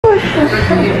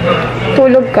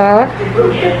Tulog ka?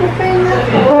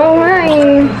 Oo nga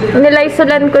eh.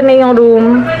 Nilaysolan ko na yung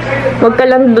room. Huwag ka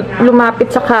lang lumapit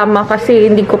sa kama kasi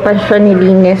hindi ko pa siya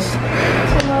nilinis.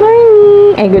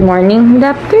 Morning! Ay, good morning. Good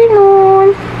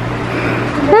afternoon.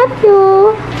 Love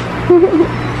you.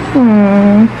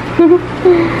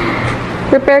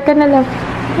 Prepare ka na lang.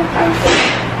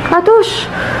 Atush!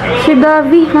 Si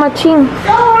Davi, matching.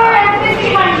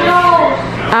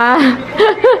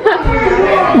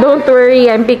 Don't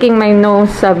worry, I'm picking my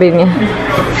nose, sabi niya.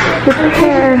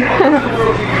 Prepare.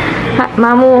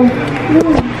 Mamu,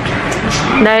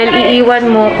 dahil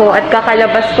iiwan mo ko at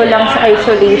kakalabas ko lang sa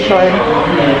isolation,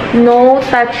 no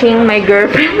touching my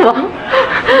girlfriend.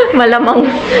 Malamang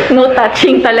no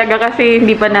touching talaga kasi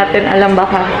hindi pa natin alam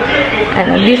baka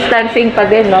distancing pa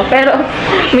din, no? Pero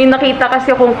may nakita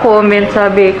kasi akong comment,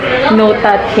 sabi no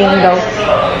touching daw.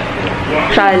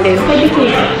 Challenge.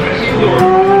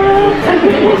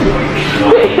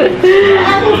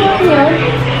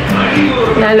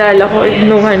 Naalala ko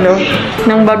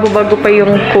nung bago-bago pa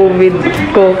yung COVID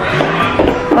ko.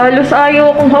 Halos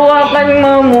ayaw akong hawakan ng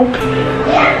mamu.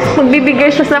 Magbibigay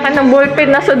siya sa akin ng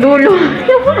ballpen nasa dulo.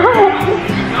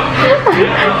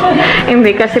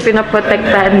 Hindi, kasi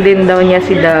pinaprotektahan din daw niya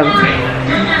si Dab.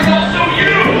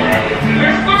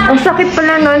 Ang sakit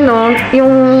pala no?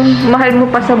 Yung mahal mo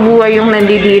pa sa buhay yung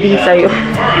nandidiri sa'yo.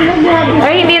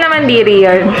 Ay, hindi naman diri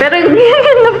yan. Pero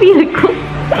yan na-feel ko.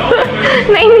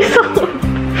 Nainis ako.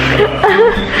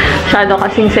 Masyado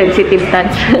kasing sensitive,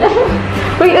 Tanch.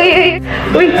 Uy!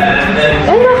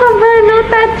 Ano ka ba? No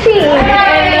touching!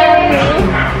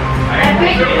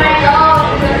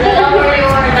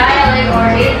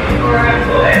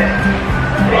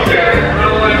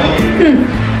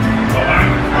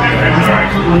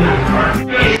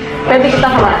 Pwede kita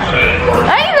kamas?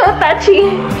 Ay, no touching!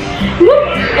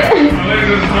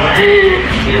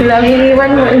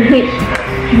 Iwan mo.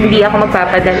 Hindi ako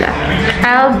magpapadala.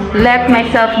 I'll let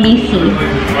myself be seen.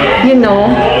 You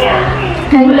know?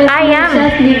 I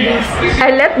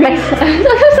let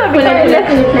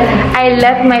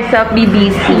myself be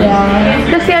busy.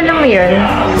 Kasi alam mo yun,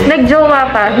 nagjowa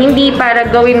ka, hindi para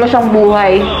gawin mo siyang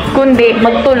buhay, kundi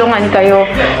magtulungan kayo.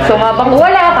 So habang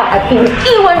wala ka at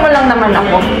iwan mo lang naman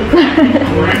ako.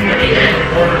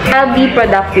 I'll be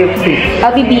productive too.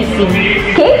 I'll be busy.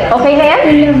 Okay? Okay na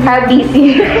yan? I'll be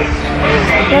busy.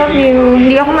 Love you.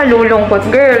 Hindi ako malulungkot,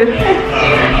 girl.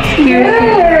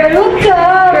 Girl, look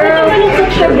up. Girl,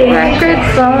 record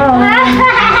song.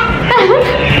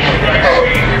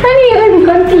 Ano yun?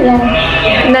 Konti lang.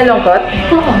 Nalungkot?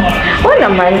 Oo. Oo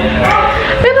naman.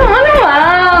 Pero ano ba?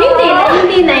 Hindi.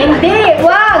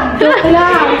 Wag! Joke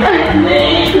lang.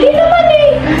 Hindi naman eh.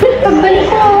 Pagbalik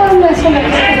ko, nasa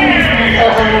next.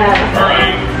 Oo nga.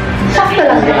 Sakto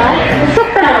lang, di ba?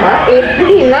 Sakto lang ba?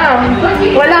 Hindi na.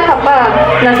 Wala ka pa.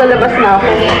 Nasa labas na ako.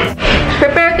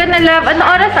 Prepare ka na, love. Ano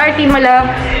oras RT mo, love?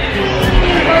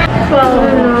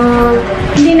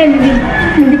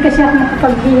 Hindi kasi ako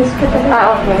makapag-bilis ko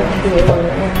talaga. Okay.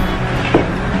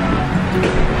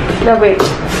 Love, wait.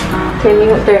 Can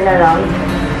you turn around?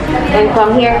 And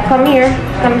come here. Come here.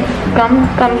 Come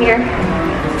here.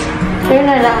 Turn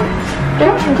around.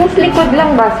 Just likod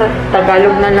lang ba? Sa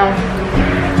Tagalog na lang.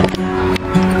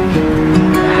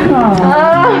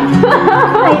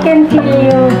 I can feel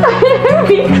you.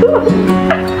 Me too.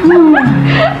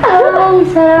 Ang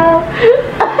sarap.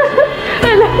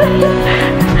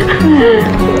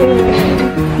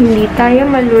 Hindi tayo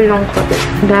malulungkot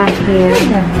dahil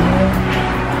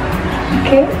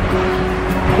Okay.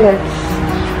 let's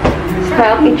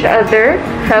help each other,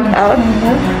 help out,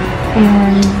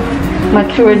 and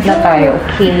matured na tayo.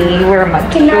 Okay, we're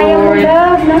Kinaya mo, matured.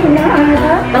 love, na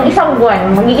inaarap. Ng isang buwan,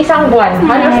 mag-iisang buwan,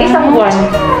 halos isang buwan.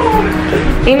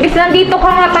 Imbis nandito ka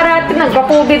nga parati,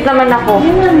 nagka-COVID naman ako.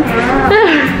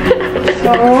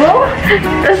 So?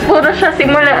 Tapos puro siya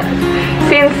simula,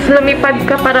 since lumipad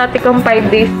ka parati kang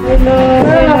 5 days. Hello,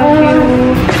 I love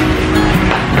you.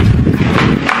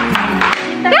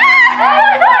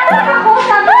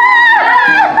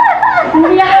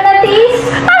 Hindi ako natis.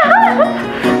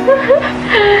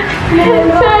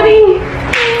 Sorry.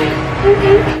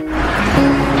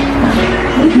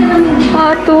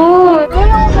 Ato.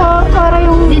 Para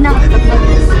yung hindi nakasabot.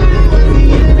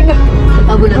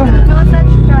 Tabulan.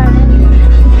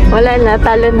 Wala na,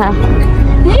 talo na.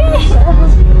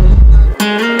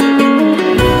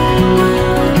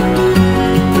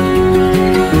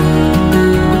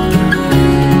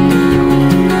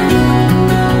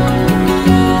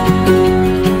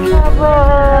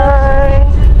 Bye-bye.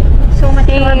 So much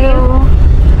love you.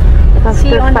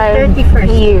 See you on the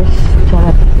 31st. Years.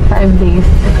 5 days.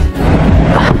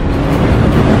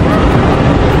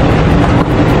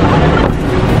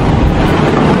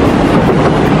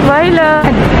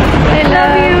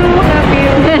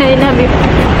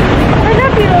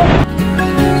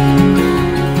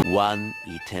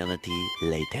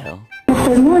 later.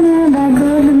 Ito muna bago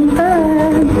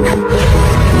lumipad.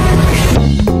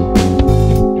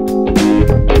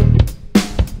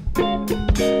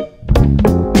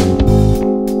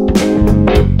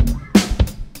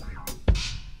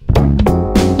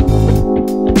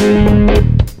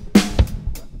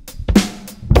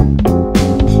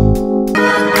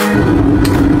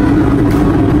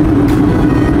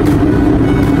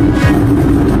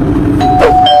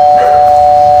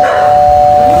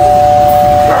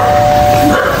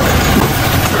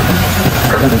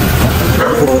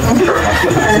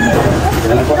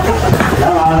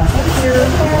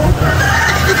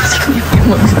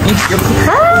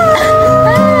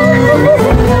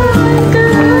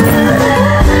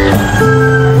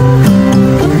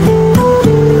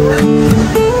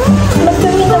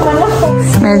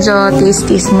 Medyo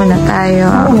taste muna tayo.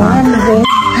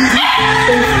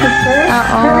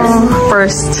 Oo.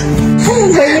 First.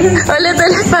 Ulit.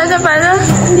 Paano?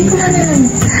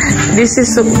 This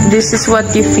is what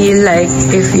you feel like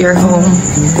if you're home.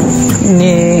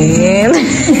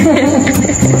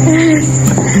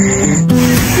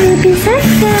 Baby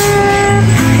Sasha.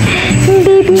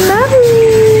 Baby mommy.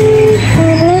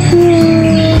 I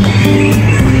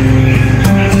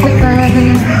love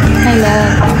you. I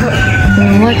love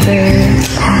water.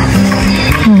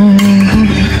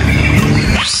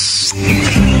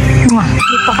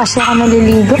 Hindi pa kasi ako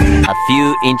naliligo. A few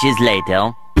inches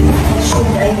later.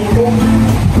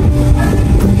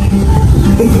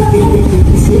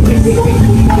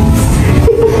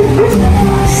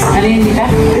 Ano yun, Dita?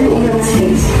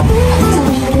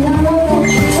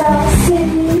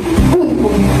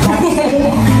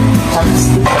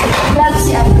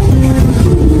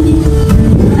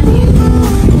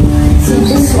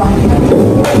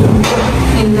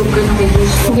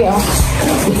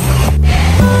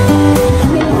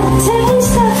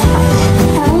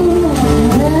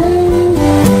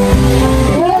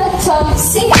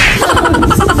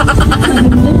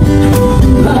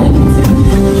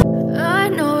 I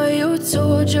know you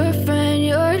told your friend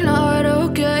you're not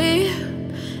okay,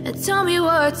 and tell me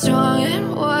what's wrong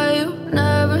and why you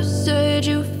never said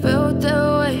you felt that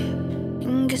way.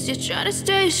 And guess you're trying to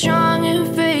stay strong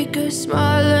and fake a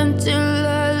smile until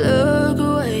I look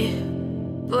away.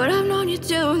 But I've known you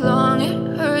too long, it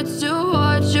hurts to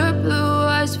watch your blue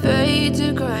eyes fade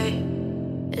to gray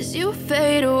as you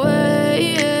fade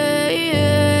away.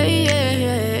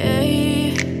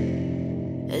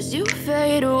 As you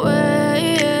fade away.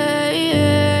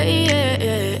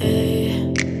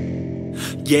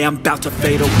 Yeah, I'm about to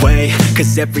fade away,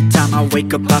 cause every time I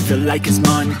wake up I feel like it's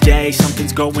Monday.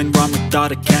 Something's going wrong with all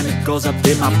the chemicals up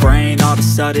in my brain. All of a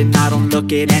sudden I don't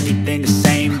look at anything the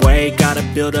same way. Gotta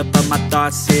build up of my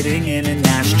thoughts sitting in an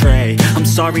ashtray. I'm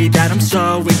sorry that I'm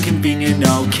so inconvenient,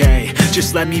 okay.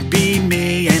 Just let me be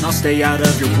me and I'll stay out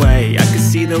of your way. I can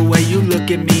see the way you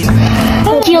look at me.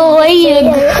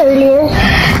 Earlier.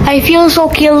 I feel so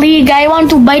killy. I want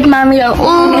to bite mommy.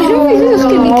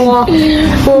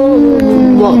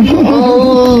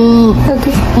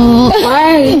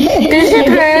 Why? Does it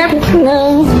hurt?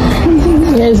 No.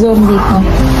 You're zombie ko.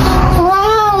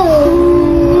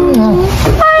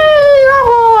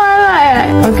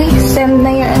 Okay, send na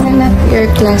your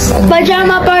class.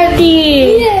 Pajama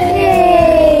party!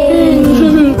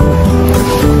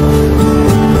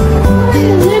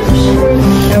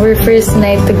 Our first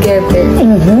night together.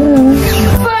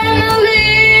 Finally!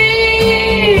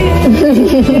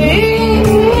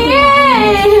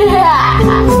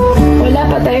 Wala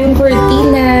pa tayong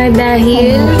cortina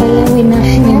dahil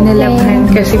nalabhan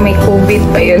kasi may COVID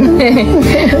pa yun.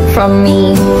 From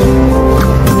me.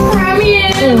 From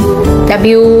you! Love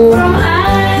you. From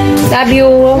us! Love you.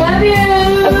 Love you!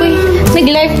 Ako'y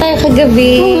nag-live tayo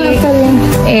kagabi.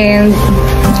 And,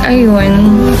 ayun.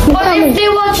 But if they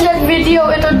watch that video,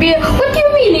 it would be, what do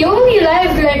you mean? You only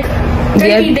live like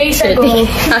 30 days ago.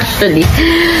 Actually.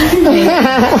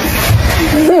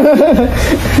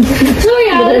 So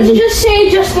yeah, let's just say,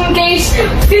 just in case,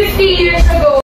 50 years ago.